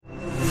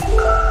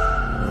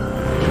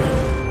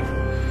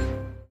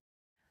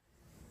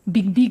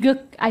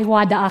Bigbigak ay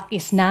wadaak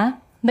isna,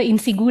 na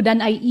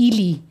insigudan ay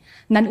ili,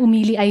 nan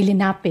umili ay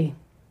linape.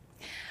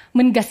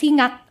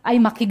 Mengasingak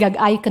ay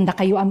makigagay kanda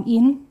kayo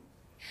amin.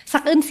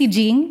 Saken si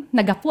Jing,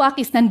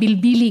 nagapuakis nan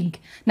bilbilig,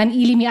 nan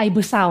ili mi ay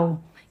busaw,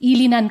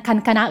 ili nan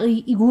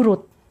kankanaay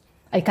igurot,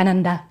 ay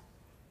kananda.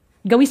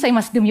 Gawis ay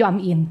mas dumyo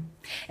amin.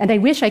 And I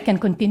wish I can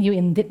continue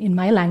in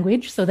my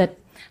language so that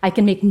I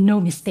can make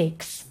no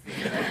mistakes.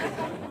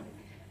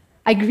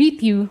 I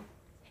greet you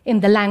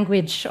in the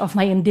language of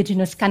my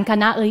indigenous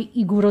kankanaay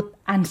igurot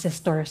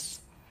ancestors.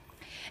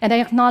 And I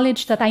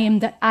acknowledge that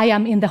I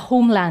am in the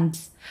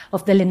homelands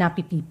of the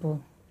Lenape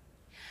people.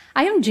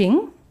 I am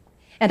Jing,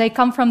 and I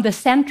come from the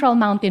central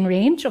mountain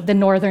range of the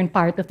northern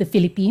part of the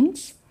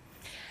Philippines.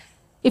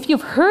 If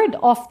you've heard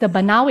of the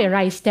Banawe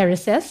rice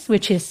terraces,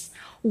 which is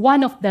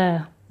one of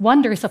the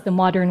wonders of the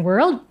modern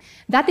world,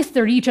 that is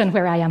the region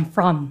where I am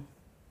from.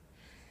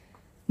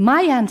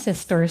 My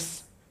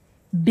ancestors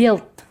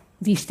built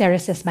these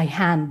terraces by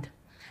hand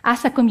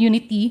as a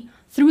community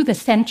through the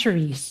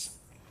centuries.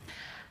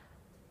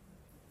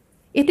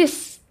 It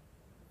is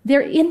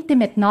their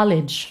intimate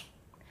knowledge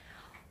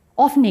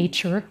of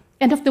nature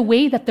and of the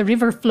way that the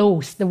river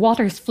flows, the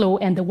waters flow,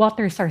 and the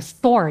waters are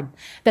stored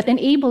that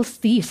enables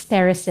these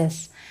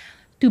terraces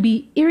to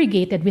be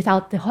irrigated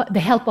without the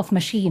help of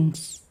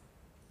machines.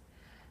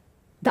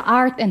 The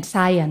art and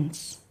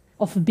science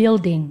of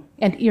building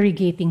and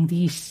irrigating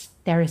these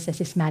terraces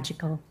is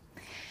magical.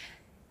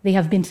 They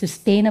have been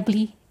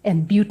sustainably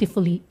and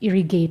beautifully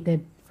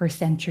irrigated for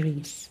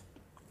centuries.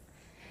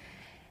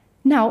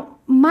 Now,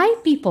 my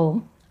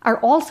people are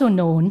also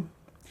known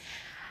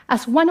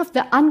as one of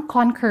the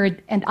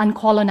unconquered and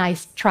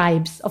uncolonized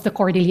tribes of the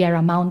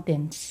Cordillera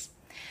Mountains.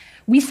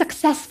 We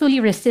successfully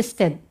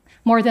resisted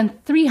more than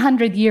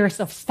 300 years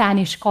of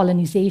Spanish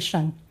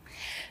colonization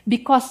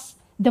because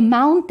the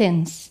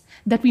mountains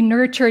that we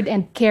nurtured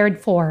and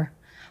cared for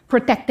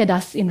protected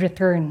us in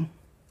return.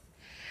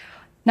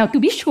 Now, to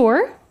be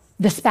sure,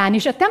 the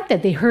Spanish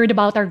attempted. They heard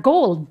about our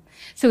gold.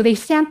 So they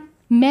sent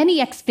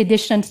many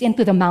expeditions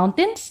into the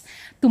mountains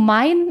to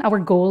mine our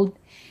gold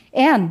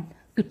and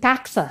to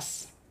tax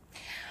us.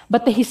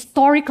 But the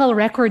historical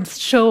records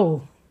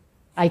show,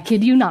 I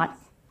kid you not,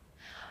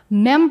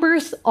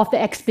 members of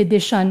the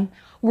expedition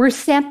were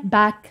sent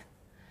back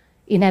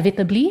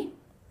inevitably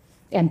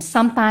and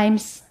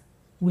sometimes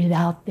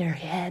without their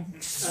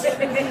heads.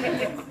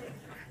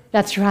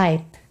 That's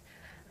right.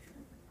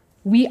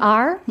 We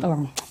were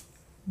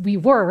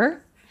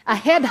a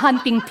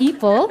headhunting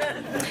people.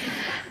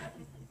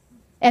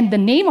 And the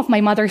name of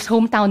my mother's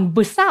hometown,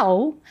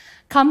 Busao,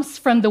 comes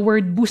from the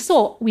word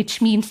buso,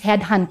 which means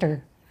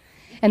headhunter.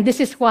 And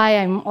this is why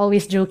I'm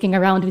always joking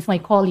around with my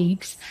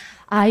colleagues.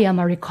 I am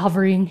a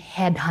recovering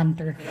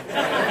headhunter.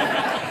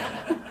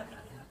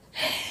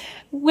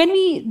 When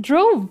we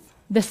drove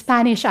the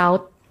Spanish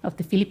out of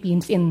the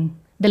Philippines in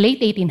the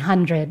late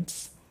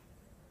 1800s,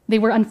 they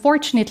were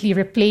unfortunately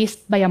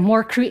replaced by a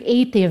more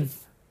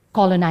creative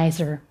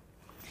colonizer,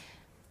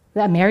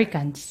 the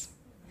Americans.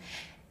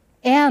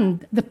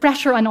 And the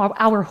pressure on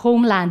our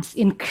homelands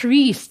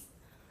increased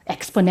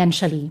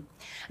exponentially.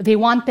 They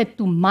wanted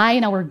to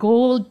mine our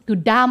gold, to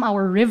dam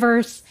our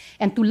rivers,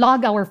 and to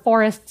log our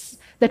forests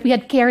that we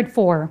had cared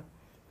for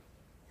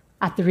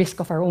at the risk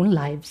of our own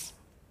lives.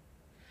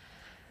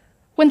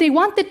 When they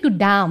wanted to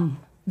dam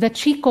the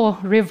Chico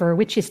River,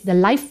 which is the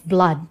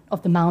lifeblood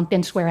of the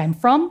mountains where I'm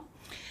from,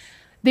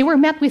 they were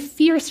met with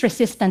fierce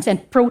resistance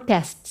and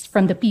protests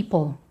from the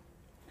people.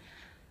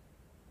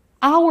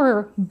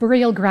 Our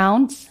burial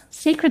grounds,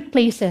 sacred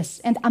places,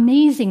 and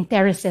amazing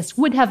terraces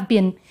would have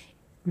been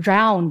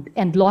drowned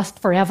and lost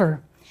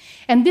forever.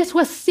 And this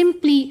was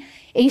simply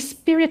a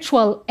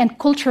spiritual and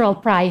cultural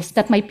price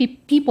that my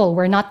people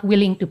were not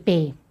willing to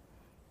pay.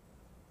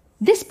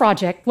 This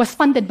project was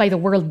funded by the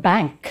World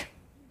Bank.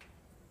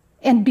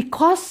 And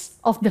because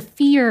of the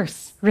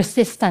fierce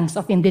resistance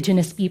of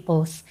indigenous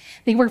peoples,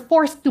 they were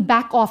forced to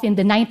back off in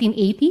the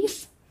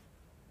 1980s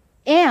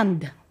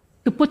and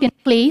to put in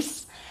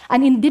place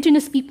an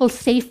indigenous people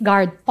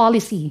safeguard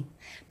policy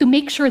to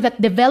make sure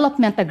that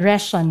development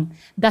aggression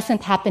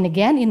doesn't happen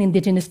again in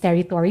indigenous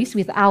territories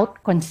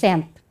without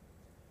consent.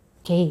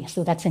 Okay,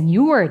 so that's a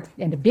new word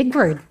and a big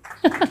word.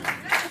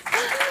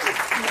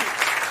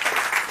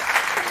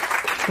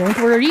 Don't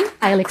worry,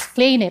 I'll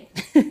explain it.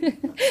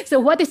 So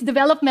what is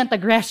development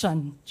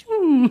aggression?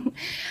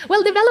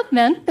 Well,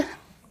 development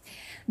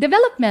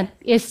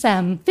is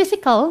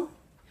physical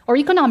or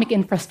economic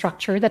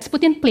infrastructure that's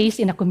put in place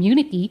in a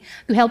community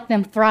to help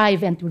them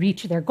thrive and to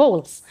reach their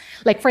goals.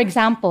 Like, for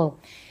example,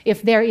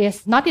 if there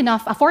is not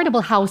enough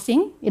affordable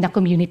housing in a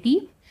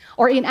community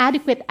or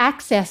inadequate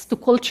access to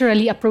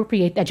culturally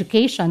appropriate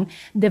education,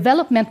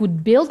 development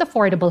would build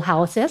affordable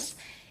houses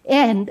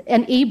and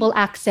enable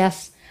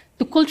access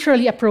to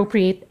culturally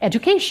appropriate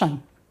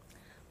education.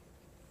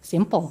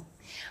 Simple.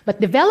 But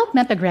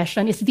development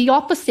aggression is the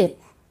opposite.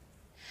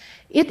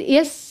 It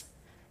is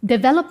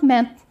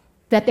development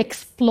that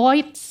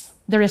exploits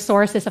the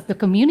resources of the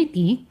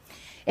community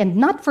and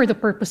not for the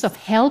purpose of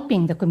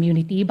helping the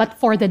community, but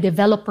for the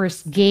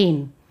developer's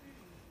gain.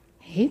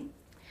 Okay?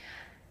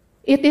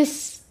 It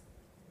is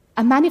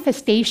a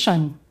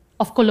manifestation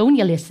of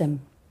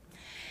colonialism.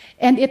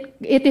 And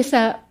it is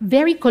a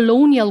very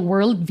colonial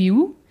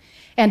worldview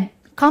and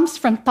comes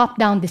from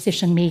top-down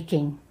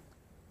decision-making.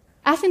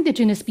 As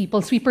Indigenous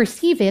peoples, we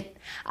perceive it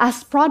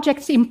as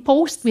projects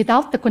imposed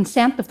without the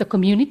consent of the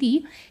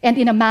community and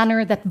in a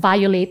manner that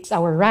violates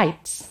our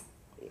rights.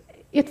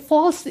 It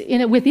falls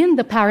within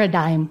the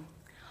paradigm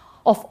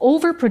of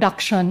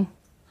overproduction,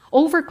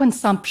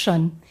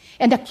 overconsumption,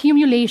 and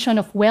accumulation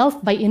of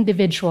wealth by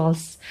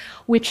individuals,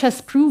 which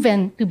has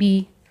proven to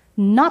be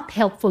not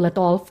helpful at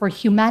all for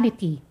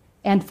humanity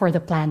and for the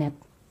planet.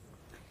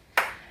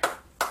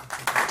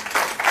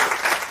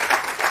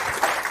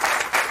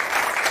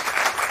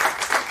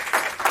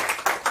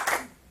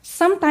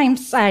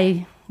 Sometimes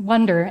I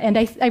wonder, and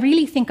I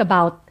really think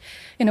about,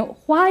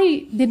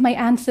 why did my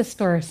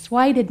ancestors,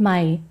 why did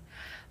my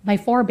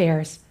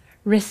forebears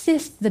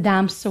resist the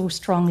dams so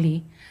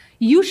strongly,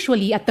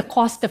 usually at the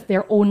cost of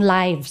their own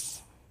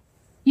lives?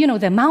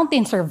 The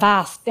mountains are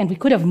vast, and we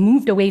could have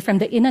moved away from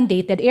the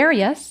inundated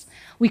areas.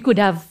 We could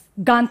have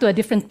gone to a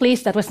different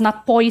place that was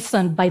not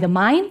poisoned by the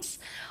mines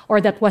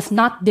or that was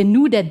not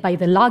denuded by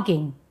the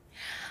logging.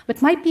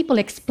 But my people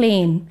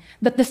explain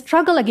that the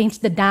struggle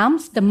against the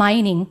dams, the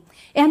mining,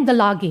 and the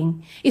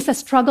logging is a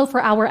struggle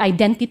for our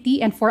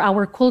identity and for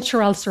our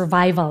cultural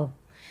survival.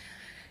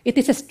 It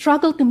is a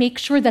struggle to make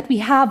sure that we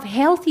have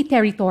healthy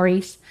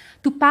territories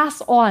to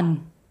pass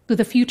on to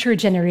the future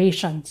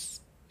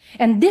generations.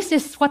 And this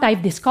is what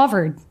I've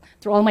discovered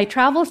through all my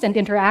travels and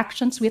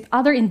interactions with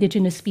other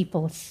Indigenous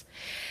peoples.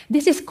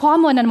 This is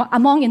common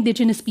among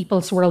Indigenous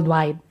peoples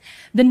worldwide.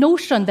 The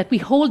notion that we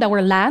hold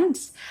our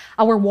lands,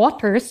 our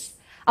waters,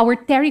 our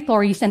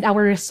territories, and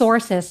our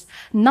resources,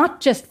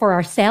 not just for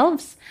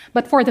ourselves,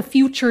 but for the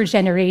future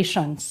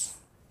generations.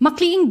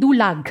 Makliing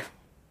Dulag,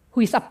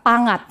 who is a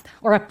pangat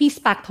or a peace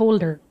pact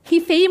holder, he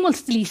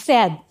famously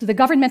said to the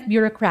government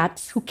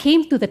bureaucrats who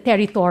came to the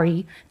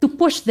territory to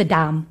push the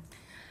dam,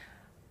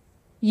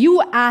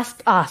 "You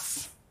asked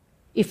us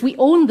if we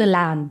own the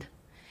land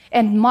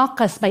and mock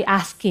us by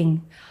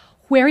asking,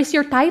 'Where is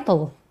your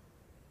title?'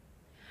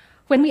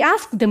 When we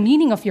asked the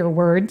meaning of your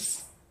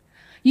words,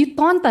 you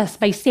taunt us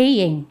by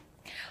saying,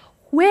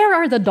 'Where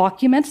are the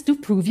documents to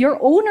prove your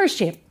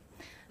ownership?'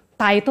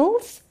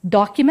 Titles,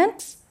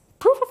 documents,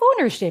 proof of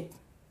ownership.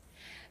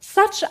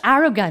 Such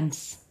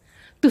arrogance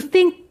to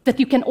think that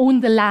you can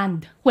own the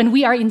land when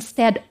we are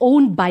instead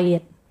owned by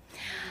it.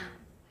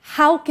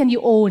 How can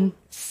you own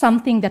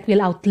something that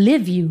will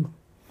outlive you?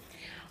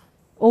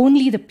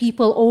 Only the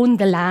people own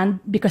the land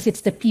because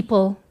it's the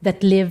people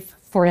that live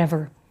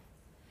forever."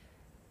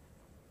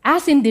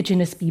 As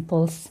Indigenous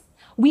peoples,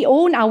 we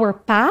own our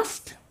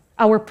past,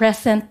 our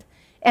present,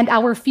 and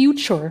our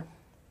future.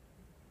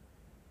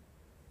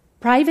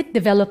 Private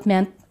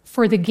development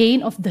for the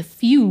gain of the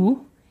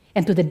few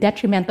and to the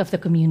detriment of the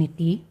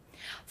community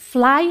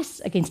flies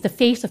against the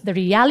face of the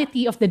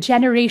reality of the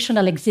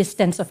generational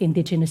existence of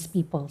Indigenous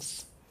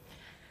peoples.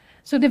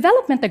 So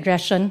development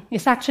aggression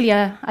is actually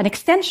an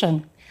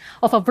extension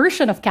of a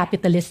version of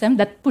capitalism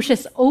that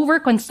pushes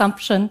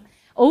overconsumption,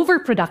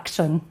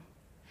 overproduction,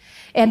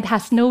 and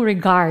has no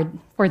regard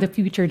for the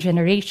future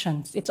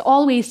generations. It's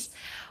always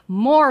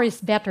more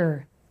is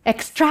better.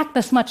 Extract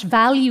as much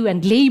value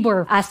and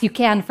labor as you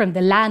can from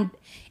the land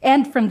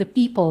and from the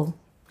people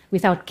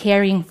without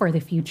caring for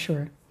the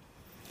future.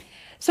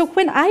 So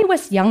when I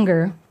was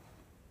younger,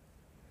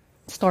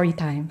 story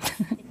time,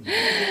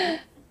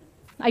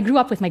 I grew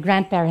up with my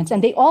grandparents,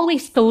 and they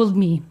always told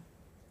me,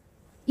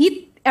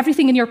 "Eat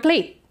everything in your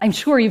plate." I'm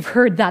sure you've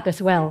heard that as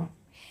well.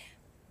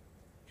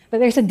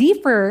 But there's a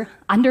deeper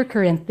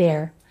undercurrent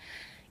there.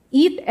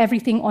 Eat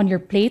everything on your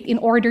plate in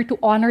order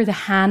to honor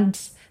the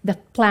hands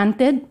that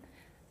planted,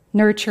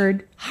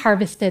 nurtured,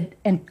 harvested,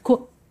 and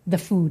cooked the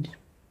food.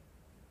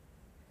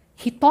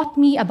 He taught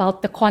me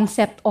about the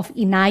concept of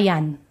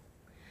inayan,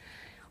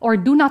 or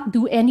do not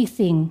do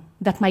anything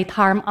that might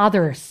harm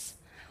others,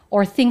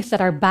 or things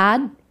that are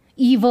bad,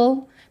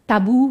 evil,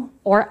 taboo,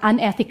 or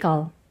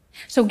unethical.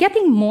 So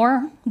getting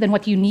more than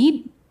what you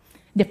need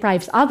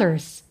deprives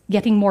others.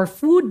 Getting more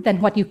food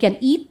than what you can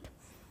eat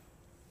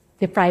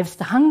deprives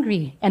the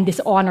hungry and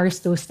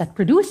dishonors those that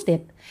produced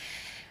it.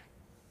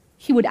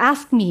 He would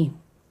ask me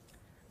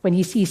when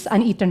he sees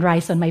uneaten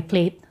rice on my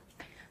plate,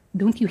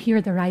 "Don't you hear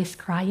the rice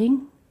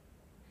crying?"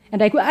 And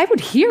I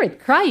would hear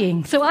it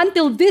crying. So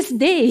until this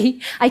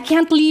day, I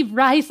can't leave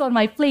rice on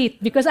my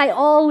plate because I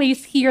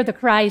always hear the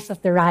cries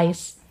of the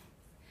rice.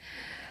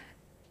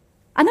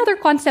 Another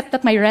concept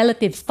that my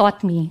relatives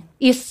taught me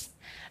is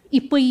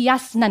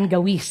ipuyas nan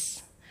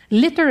gawis.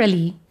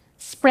 Literally,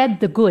 spread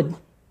the good.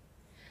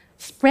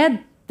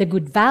 Spread the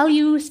good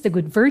values, the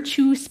good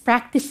virtues,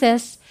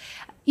 practices,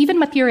 even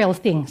material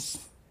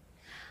things.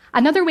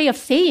 Another way of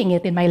saying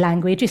it in my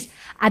language is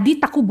adi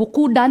taku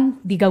bukudan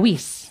di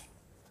gawis.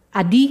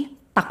 Adi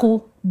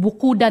taku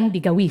bukudan di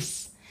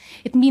gawis.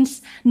 It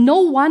means no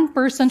one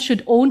person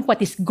should own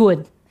what is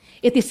good.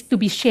 It is to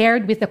be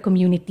shared with the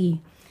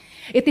community.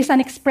 It is an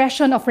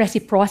expression of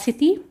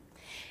reciprocity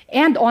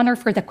and honor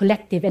for the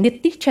collective, and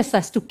it teaches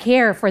us to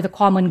care for the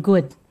common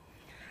good.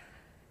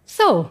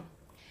 So,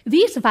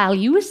 these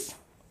values,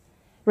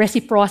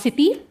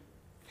 reciprocity,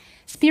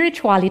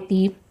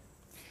 spirituality,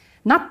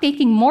 not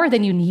taking more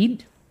than you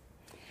need,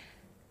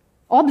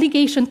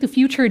 obligation to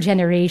future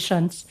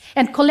generations,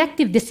 and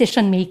collective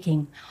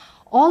decision-making,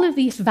 all of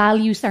these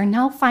values are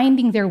now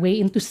finding their way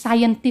into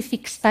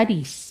scientific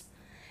studies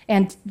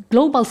and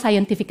global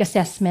scientific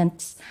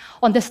assessments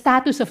on the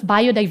status of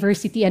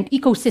biodiversity and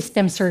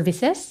ecosystem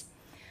services,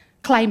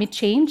 climate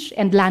change,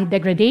 and land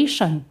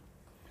degradation.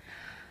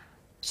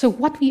 So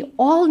what we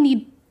all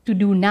need to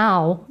do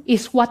now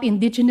is what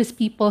indigenous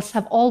peoples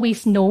have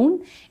always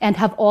known and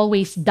have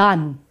always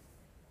done.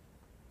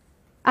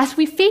 As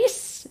we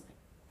face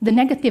the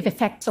negative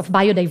effects of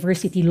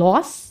biodiversity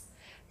loss,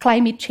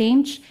 climate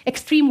change,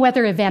 extreme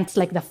weather events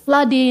like the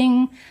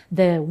flooding,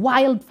 the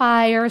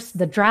wildfires,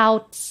 the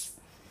droughts,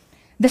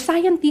 the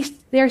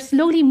scientists, they're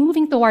slowly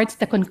moving towards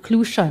the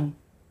conclusion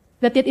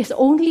that it is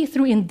only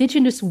through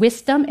indigenous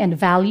wisdom and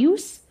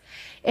values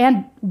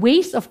and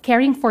ways of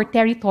caring for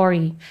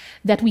territory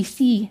that we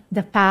see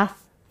the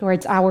path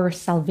towards our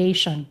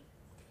salvation.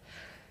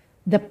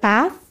 The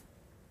path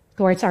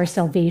towards our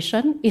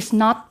salvation is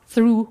not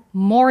through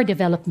more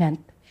development.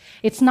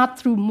 It's not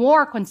through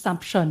more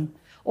consumption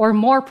or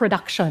more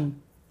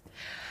production.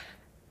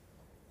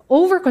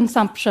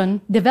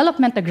 Overconsumption,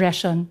 development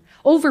aggression,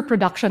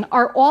 overproduction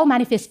are all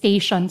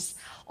manifestations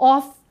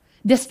of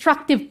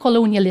destructive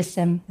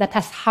colonialism that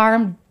has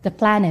harmed the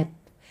planet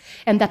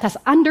and that has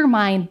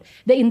undermined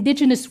the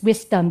indigenous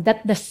wisdom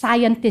that the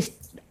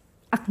scientists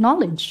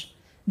acknowledge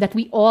that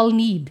we all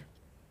need.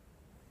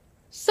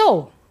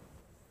 So,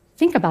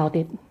 think about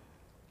it.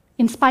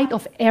 In spite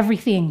of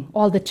everything,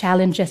 all the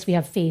challenges we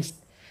have faced,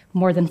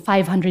 more than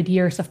 500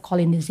 years of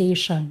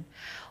colonization,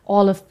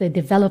 all of the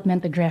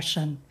development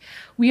aggression,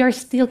 we are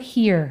still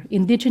here,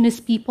 indigenous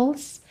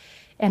peoples,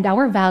 and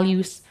our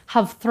values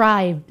have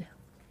thrived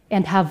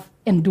and have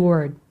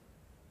endured.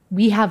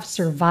 We have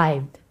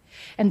survived.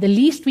 And the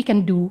least we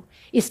can do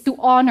is to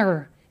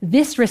honor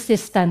this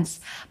resistance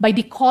by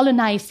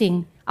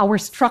decolonizing our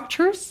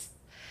structures,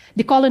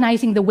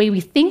 decolonizing the way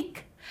we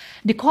think,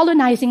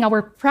 decolonizing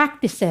our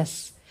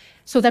practices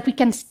so that we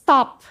can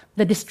stop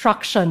the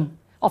destruction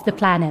of the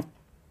planet.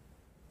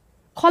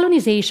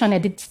 Colonization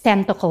and its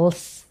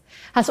tentacles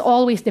has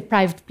always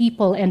deprived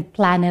people and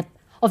planet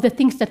of the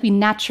things that we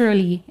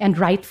naturally and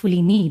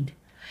rightfully need.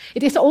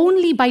 It is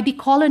only by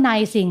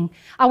decolonizing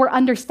our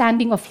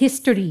understanding of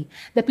history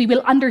that we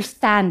will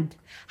understand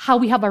how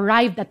we have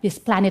arrived at this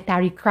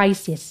planetary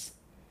crisis.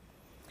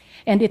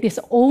 And it is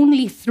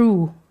only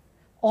through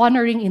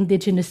honoring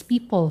indigenous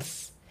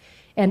peoples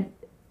and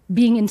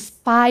being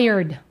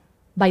inspired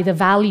by the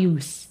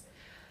values,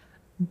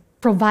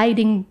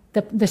 providing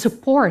the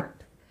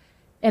support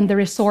and the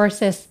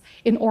resources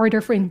in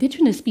order for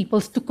indigenous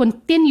peoples to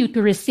continue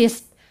to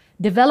resist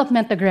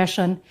development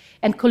aggression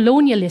and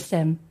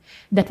colonialism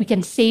that we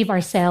can save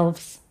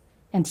ourselves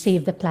and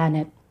save the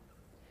planet.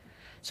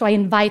 So I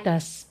invite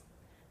us,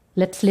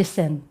 let's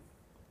listen.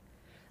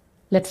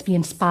 Let's be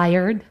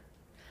inspired.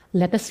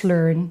 Let us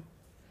learn.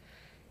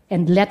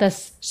 And let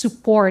us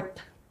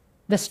support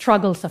the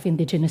struggles of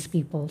indigenous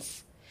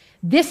peoples.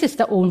 This is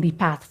the only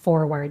path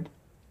forward.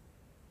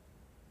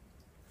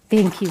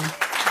 Thank you.